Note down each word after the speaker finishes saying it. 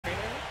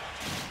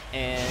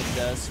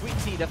And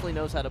SweetT definitely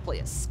knows how to play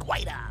a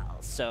SCUL.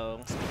 So,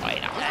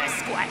 squat.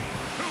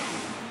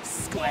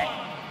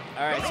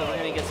 All right, so we're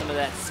going to get some of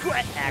that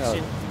squat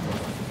action.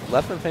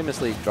 Leftman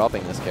famously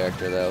dropping this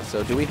character, though.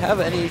 So do we have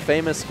any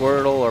famous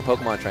Squirtle or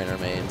Pokemon trainer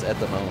mains at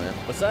the moment?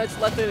 Besides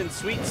Leftman and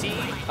SweetT,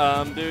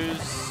 I'm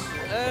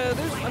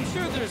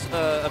sure there's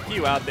a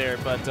few out there,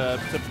 but to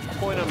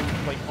point them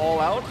like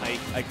all out,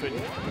 I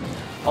couldn't.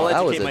 I'll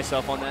educate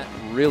myself on that.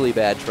 Really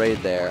bad trade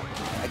there.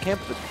 I can't.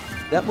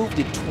 That move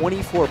did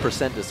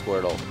 24% to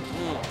Squirtle.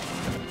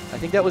 I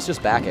think that was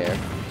just back air.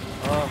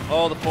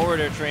 Oh, the forward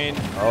air train.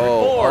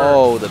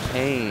 Oh, the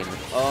pain.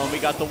 We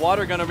got the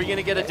water gun. Are we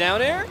gonna get a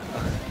down air?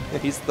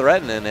 He's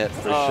threatening it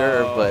for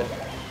sure, but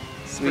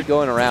Sweet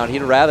going around.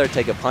 He'd rather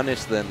take a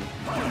punish than.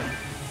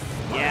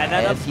 Yeah,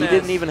 that up he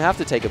didn't even have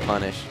to take a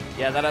punish.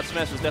 Yeah, that up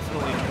smash was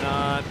definitely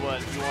not what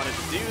you wanted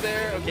to do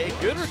there. Okay,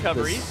 good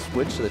recovery.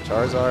 Switch to the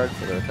Charizard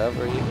for the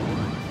recovery.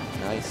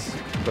 Nice.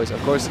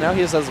 Of course, now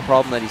he has a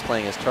problem that he's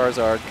playing as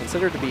Charizard,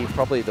 considered to be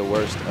probably the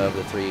worst of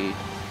the 3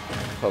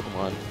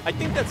 Pokemon. I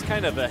think that's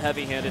kind of a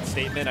heavy-handed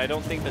statement. I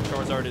don't think that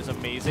Charizard is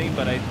amazing,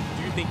 but I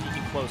do think he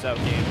can close out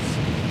games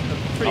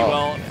pretty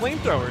well.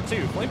 Flamethrower,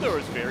 too. Flamethrower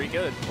is very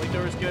good.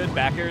 Flamethrower is good.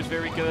 Back air is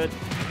very good.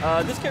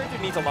 This character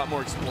needs a lot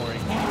more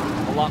exploring.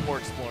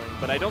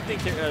 But I don't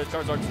think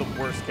Charizard's the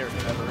worst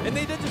character ever. And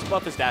they did just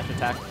buff his dash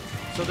attack,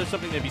 so there's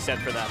something to be said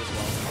for that as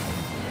well.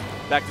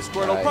 Back to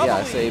Squirtle,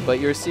 probably. Yeah, but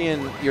you're seeing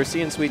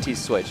SweetT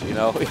switch. You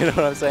know what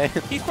I'm saying?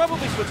 He's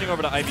probably switching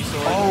over to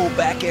Ivysaur. Oh,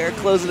 back air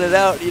closing it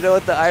out. You know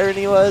what the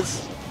irony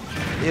was?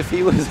 If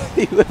he was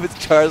with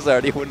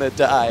Charizard, he wouldn't have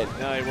died.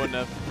 No, he wouldn't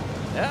have.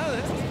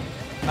 Yeah,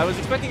 I was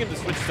expecting him to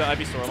switch to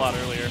Ivysaur a lot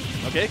earlier.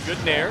 Okay, good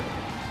nair,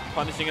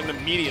 punishing him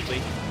immediately.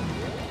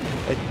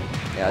 It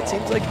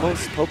seems like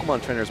most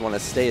Pokemon trainers want to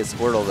stay as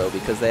Squirtle though,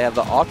 because they have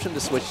the option to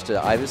switch to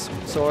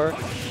Ivysaur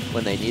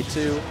when they need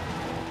to.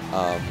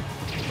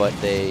 But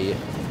they,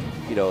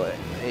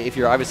 if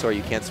you're Ivysaur,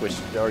 you can't switch,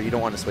 or you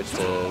don't want to switch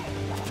to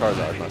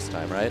Charizard most of the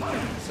time, right?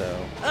 So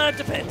it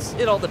depends.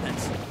 It all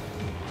depends.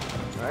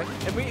 All right,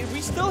 and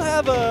we still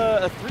have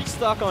a 3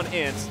 stock on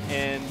Ant,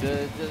 and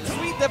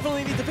Sweet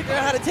definitely needs to figure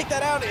out how to take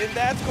that out, and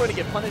that's going to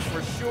get punished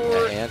for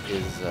sure. Yeah, Ant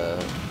is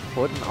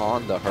putting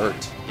on the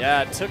hurt.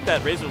 Yeah, it took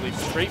that Razor Leaf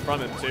straight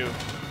from him too.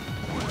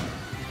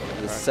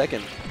 The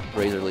second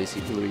Razor Leaf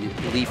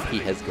he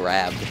has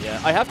grabbed. Yeah,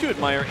 I have to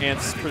admire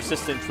Ant's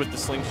persistence with the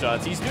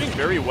slingshots. He's doing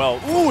very well.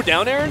 Ooh,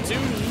 down air into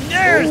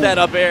there's that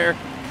up air.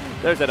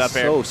 There's that up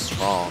air. So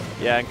strong.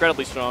 Yeah,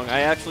 incredibly strong. I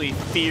actually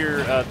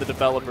fear the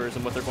developers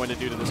and what they're going to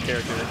do to this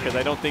character, because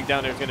I don't think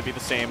down air is going to be the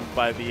same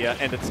by the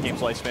end of this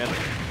game's lifespan.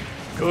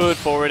 Good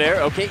forward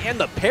air. Okay, and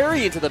the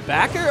parry into the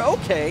back air.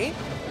 Okay,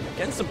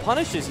 getting some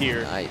punishes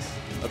here. Nice.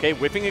 Okay,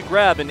 whipping a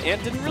grab, and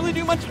Ant didn't really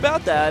do much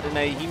about that, and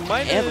he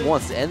might have... Ant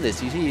wants to end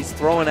this. He's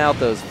throwing out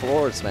those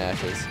forward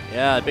smashes.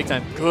 Yeah, big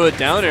time. Good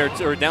down air,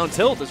 or down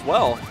tilt as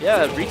well.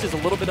 Yeah, it reaches a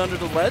little bit under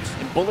the ledge,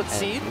 and Bullet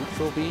Seed.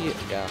 Neutral B,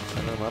 yeah,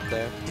 send him up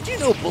there. Did you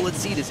know Bullet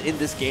Seed is in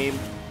this game?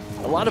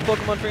 A lot of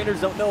Pokemon trainers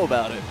don't know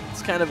about it.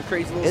 It's kind of a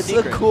crazy little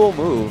secret. It's a cool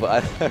move.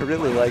 I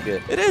really like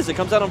it. It is. It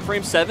comes out on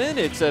frame 7.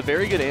 It's a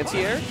very good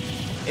anti-air,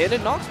 and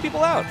it knocks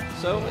people out,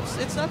 so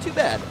it's not too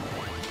bad.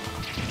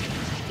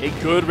 A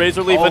good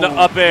Razor Leaf and an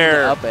up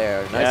air. Up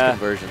air. Nice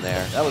conversion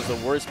there. That was the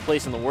worst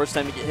place and the worst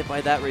time to get hit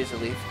by that Razor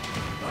Leaf.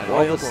 And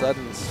all of a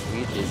sudden,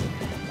 Sweet is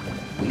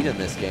leading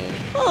this game.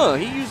 Huh,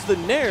 he used the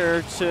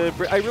Nair to...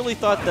 I really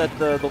thought that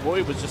the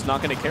Lloyd was just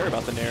not going to care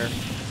about the Nair.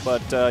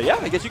 But, yeah,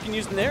 I guess you can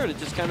use the Nair to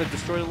just kind of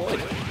destroy the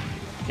Lloyd.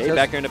 Okay,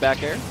 back air into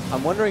back air.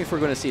 I'm wondering if we're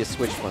going to see a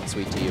switch from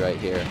SweetT right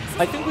here.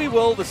 I think we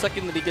will the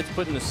second that he gets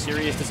put in a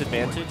serious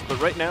disadvantage.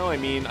 But right now, I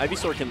mean,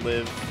 Ivysaur can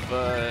live.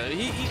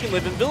 He can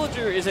live, and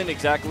Villager isn't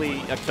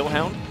exactly a kill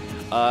hound.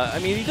 I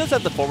mean, he does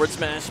have the forward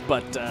smash,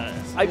 but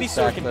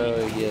Ivysaur can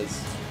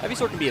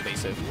Ivysaur can be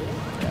evasive.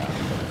 Yeah.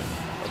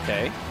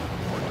 Okay.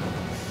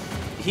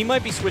 He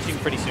might be switching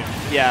pretty soon.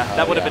 Yeah,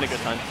 that would have been a good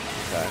time.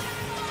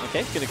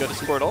 Okay, gonna go to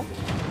Squirtle.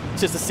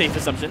 Just a safe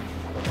assumption.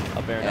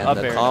 Up air and up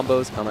air. The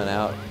combo's coming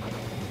out.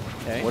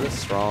 Okay. What a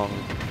strong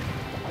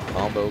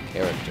combo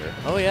character.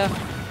 Oh yeah,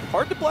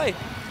 hard to play. It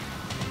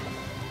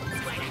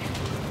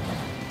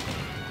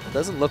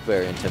doesn't look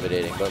very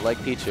intimidating, but like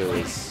Pichu,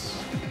 is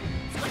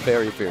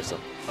very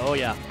fearsome. Oh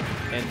yeah,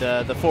 and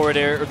the forward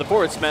air or the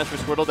forward smash for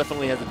Squirtle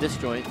definitely has a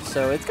disjoint,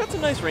 so it's got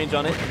some nice range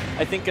on it.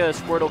 I think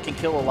Squirtle can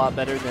kill a lot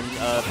better than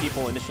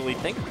people initially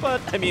think,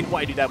 but I mean,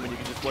 why do that when you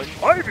can just play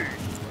Ivy?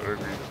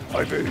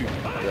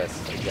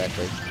 Yes,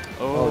 exactly.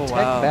 Oh, tech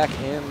wow. back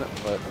in,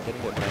 but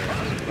getting it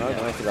not an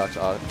unorthodox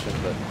option,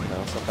 but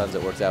sometimes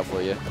it works out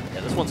for you.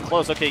 Yeah, this one's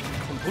close. Okay,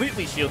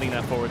 completely shielding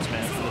that forward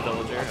smash for the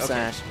Villager. Okay.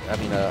 Sash,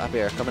 up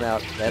air coming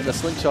out, and the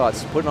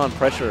slingshots putting on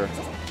pressure.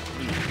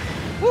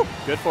 Woo,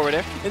 good forward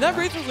air. And that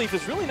Razor Leaf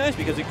is really nice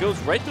because it goes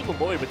right through the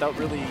Lloyd without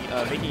really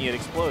making it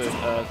explode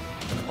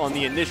on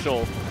the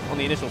initial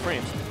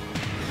frames.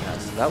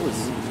 Yes, that was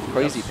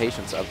crazy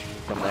patience up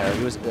from there.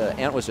 He was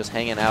Ant was just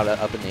hanging out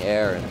up in the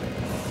air, and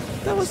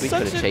Sweet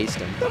could have chased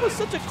him. That was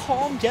such a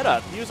calm get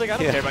up. He was like, I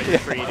don't care about your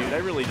free, dude. I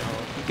really don't.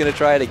 You gonna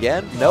try it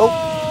again? Nope.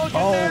 Oh,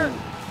 Charizard there.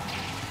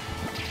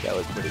 That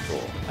was pretty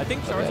cool. I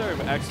think Charizard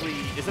actually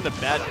isn't a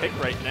bad pick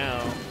right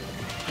now.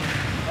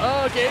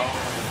 Oh, okay.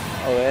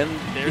 Oh, and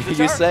there's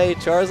you say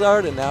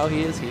Charizard, and now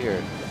he is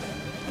here.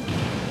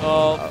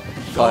 Oh,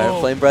 Fire,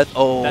 Flame Breath.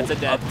 Oh, that's a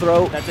dead up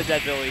throw. That's a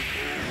dead Billy.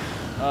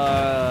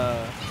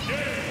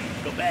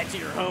 Go back to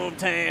your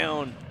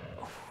hometown.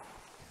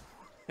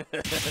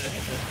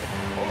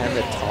 And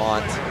the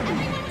taunt.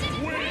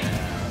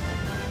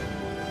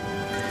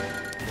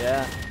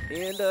 Yeah.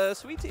 And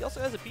SweetT also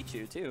has a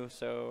Pichu too,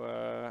 so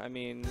I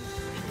mean,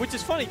 which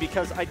is funny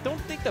because I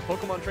don't think that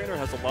Pokemon Trainer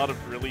has a lot of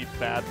really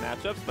bad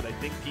matchups, but I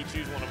think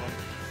Pichu's one of them.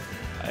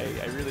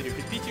 I really do,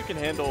 because Pikachu and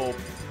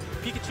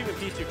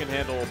Pichu can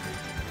handle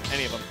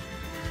any of them,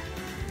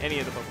 any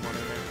of the Pokemon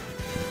in there.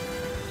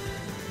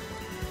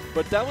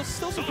 But that was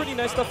still some pretty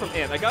nice stuff from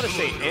Ant. I gotta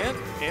say,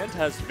 Ant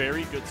has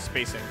very good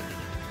spacing.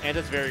 Ant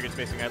has very good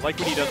spacing. I like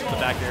what he does with the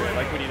back air. I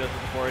like what he does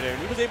with the forward air.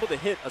 And he was able to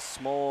hit a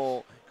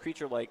small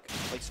creature like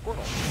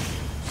Squirtle.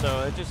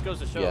 So it just goes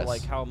to show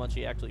like how much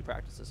he actually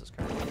practices his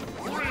card.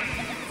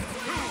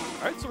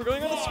 Alright, so we're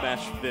going on to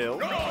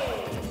Smashville.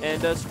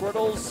 And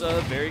Squirtle's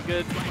very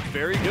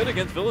good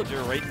against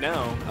Villager right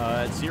now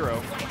at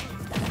 0.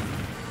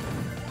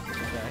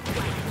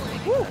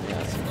 Okay. Woo!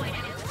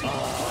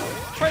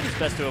 Tried his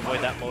best to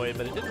avoid that Lloyd,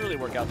 but it didn't really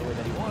work out the way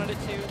that he wanted it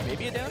to.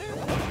 Maybe a down air?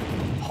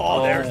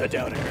 Oh, there's a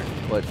down air.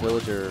 But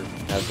Villager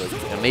has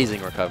an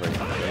amazing recovery.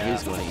 Yeah.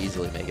 He's going to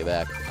easily make it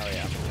back. Oh,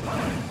 yeah.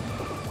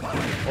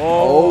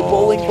 Oh,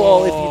 bowling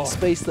ball. If you'd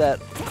spaced that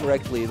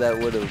correctly, that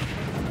would have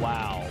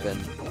been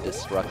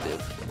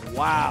destructive.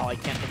 Wow, I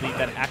can't believe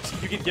that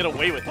actually you can get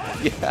away with that.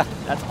 Yeah.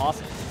 That's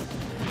awesome.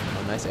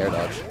 Oh, nice air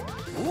dodge.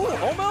 Ooh,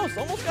 almost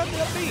got the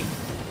upbeat.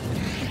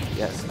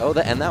 Yes. Oh,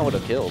 and that would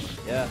have killed.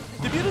 Yeah.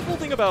 The beautiful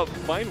thing about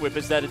Mind Whip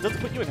is that it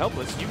doesn't put you in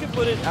helpless. You can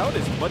put it out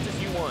as much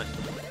as you want.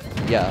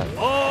 Yeah.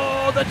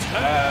 Oh, the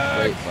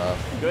tag! Great buff.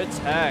 Good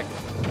tag.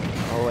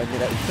 Oh, I mean,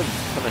 that couldn't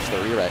punish the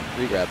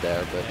re-grab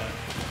there, but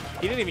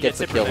he didn't even gets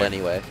get the kill there.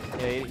 anyway.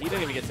 Yeah, he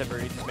didn't even get Tipper.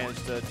 He just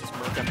managed to just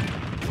murk him.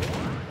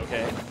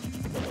 Okay.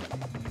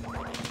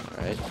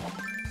 All right.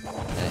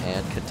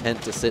 And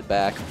content to sit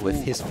back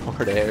with his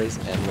forward airs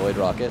and Lloyd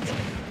Rockets.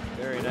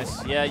 Very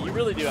nice. Yeah, you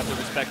really do have to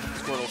respect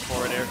Squirtle's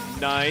forward air.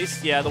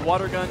 Nice. Yeah, the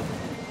water gun.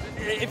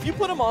 If you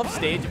put him off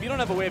stage, if you don't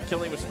have a way of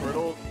killing with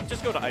Squirtle,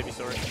 just go to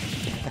Ivysaur.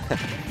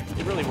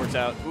 It really works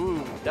out.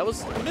 Ooh, that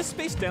was a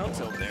misspaced down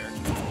tilt there.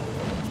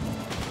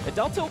 A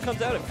down tilt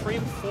comes out at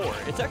frame 4.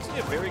 It's actually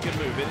a very good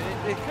move.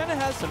 It kind of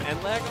has some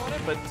end lag on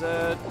it, but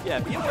yeah,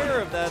 be aware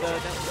of that.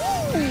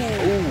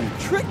 Ooh,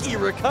 tricky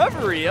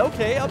recovery.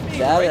 Okay, up me.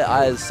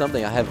 That is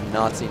something I have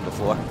not seen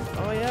before.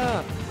 Oh,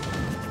 yeah.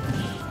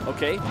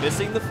 Okay,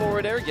 missing the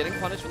forward air, getting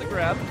punished with a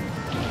grab.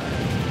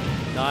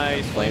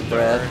 Nice. Flame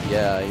Breath.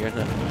 Yeah, you're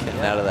not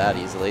getting out of that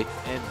easily.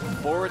 And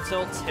forward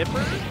tilt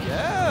tipper.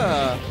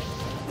 Yeah.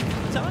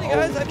 I'm telling you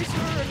guys,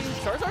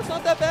 Charizard's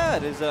not that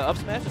bad. His up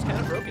smash is kind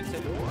of broken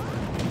too.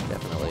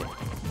 Definitely.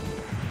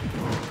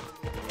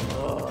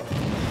 Oh,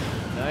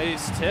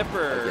 nice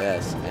tipper.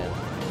 Yes, man.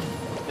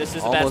 This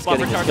is the bad spot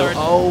for Charizard.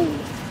 Oh!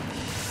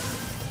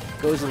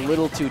 Goes a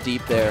little too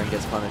deep there and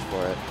gets punished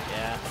for it.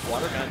 Yeah,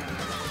 water gun.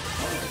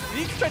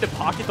 Did he try to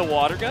pocket the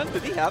water gun?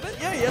 Did he have it?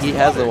 Yeah, he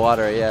has the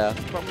water, yeah.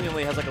 Probably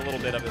only has like a little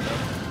bit of it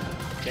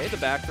though. Okay, the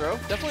back throw.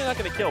 Definitely not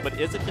going to kill, but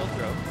is a kill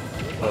throw.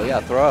 Well,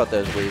 yeah, throw out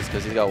those leaves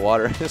because he's got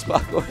water in his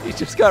pocket. He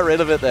just got rid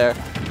of it there.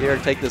 Here,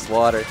 take this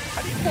water.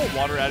 How do you pull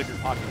water out of your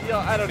pocket? You know,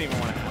 I don't even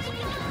want to ask.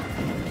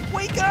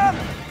 Wake up!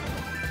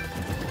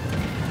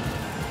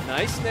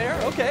 Nice Nair.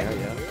 Okay. There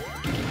you go.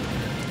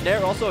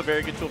 Nair, also a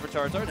very good tool for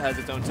Charizard. Has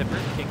its own tipper.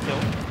 Can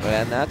kill.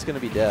 And that's going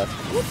to be death.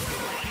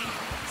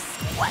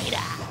 Spider!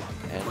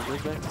 And it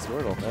goes back to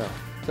Squirtle. Yeah.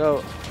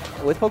 So,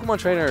 with Pokemon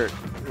Trainer,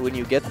 when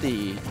you get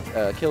the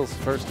kills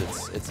first,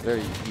 it's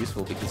very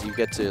useful because you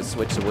get to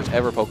switch to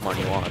whichever Pokemon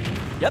you want.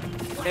 Yep.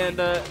 And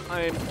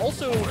I'm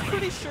also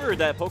pretty sure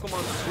that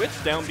Pokemon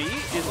Switch down B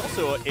is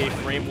also a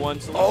frame 1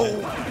 solution.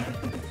 Oh!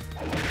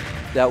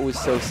 That was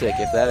so sick.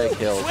 If that had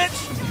killed.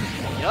 Switch!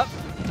 Yep.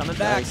 Coming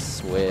back. Nice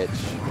switch.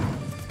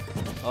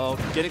 Oh,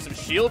 getting some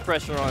shield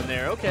pressure on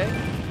there. Okay.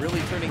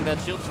 Really turning that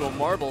shield to a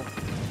marble.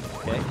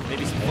 Okay,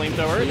 maybe some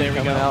flamethrower. There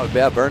we go. Out.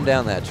 Yeah, burn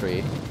down that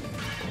tree.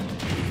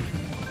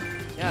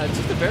 Yeah, it's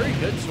just a very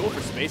good tool for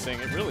spacing.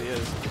 It really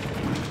is.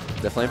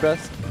 The flame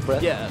breath?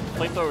 Yeah,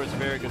 flamethrower is a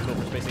very good tool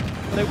for spacing.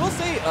 But I will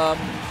say,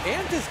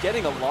 Ant is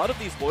getting a lot of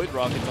these Lloyd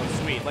Rockets on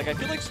Sweet. Like, I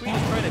feel like Sweet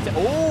is trying to...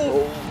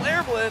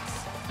 Flare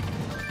Blitz!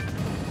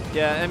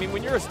 Yeah, I mean,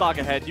 when you're a stock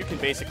ahead, you can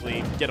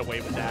basically get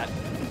away with that.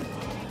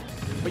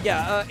 But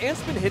yeah,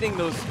 Ant's been hitting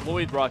those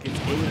Lloyd Rockets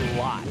a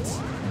lot.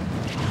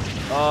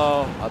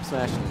 Oh, up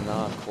smash,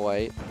 not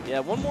quite. Yeah,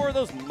 one more of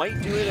those might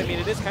do it. I mean,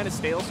 it is kind of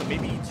stale, so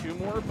maybe 2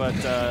 more, but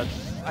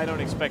I don't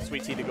expect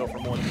SweetT to go for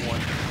more than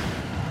 1.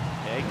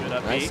 Okay, good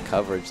up. Nice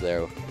coverage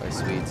there by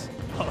Sweets.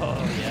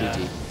 Oh, yeah.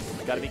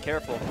 SweetT. Gotta be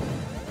careful.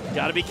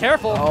 Gotta be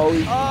careful. Oh,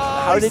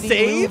 how did he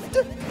saved?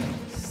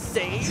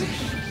 Saved?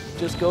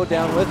 Just go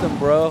down with him,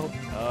 bro.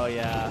 Oh,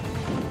 yeah.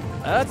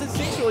 That's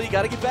instinctual. You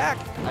got to get back.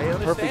 I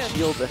understand. Perfect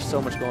shield. There's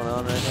so much going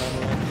on right now,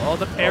 man. Oh,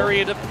 the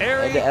parry, the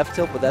parry. And the F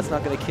tilt, but that's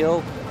not going to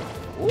kill.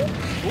 Ooh,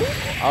 ooh.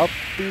 Up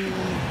B.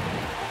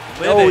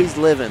 Oh, he's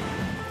living.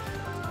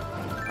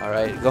 All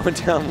right, going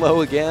down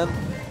low again.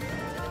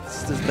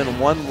 This has been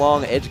one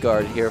long edge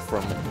guard here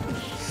from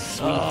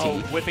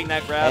SweetT. Whipping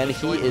that grab. And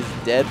he is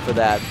dead for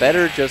that.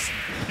 Better just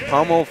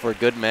pummel for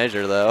good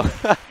measure, though.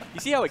 You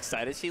see how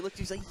excited she looked?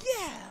 She's like,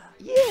 yeah.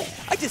 Yeah.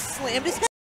 I just slammed his head.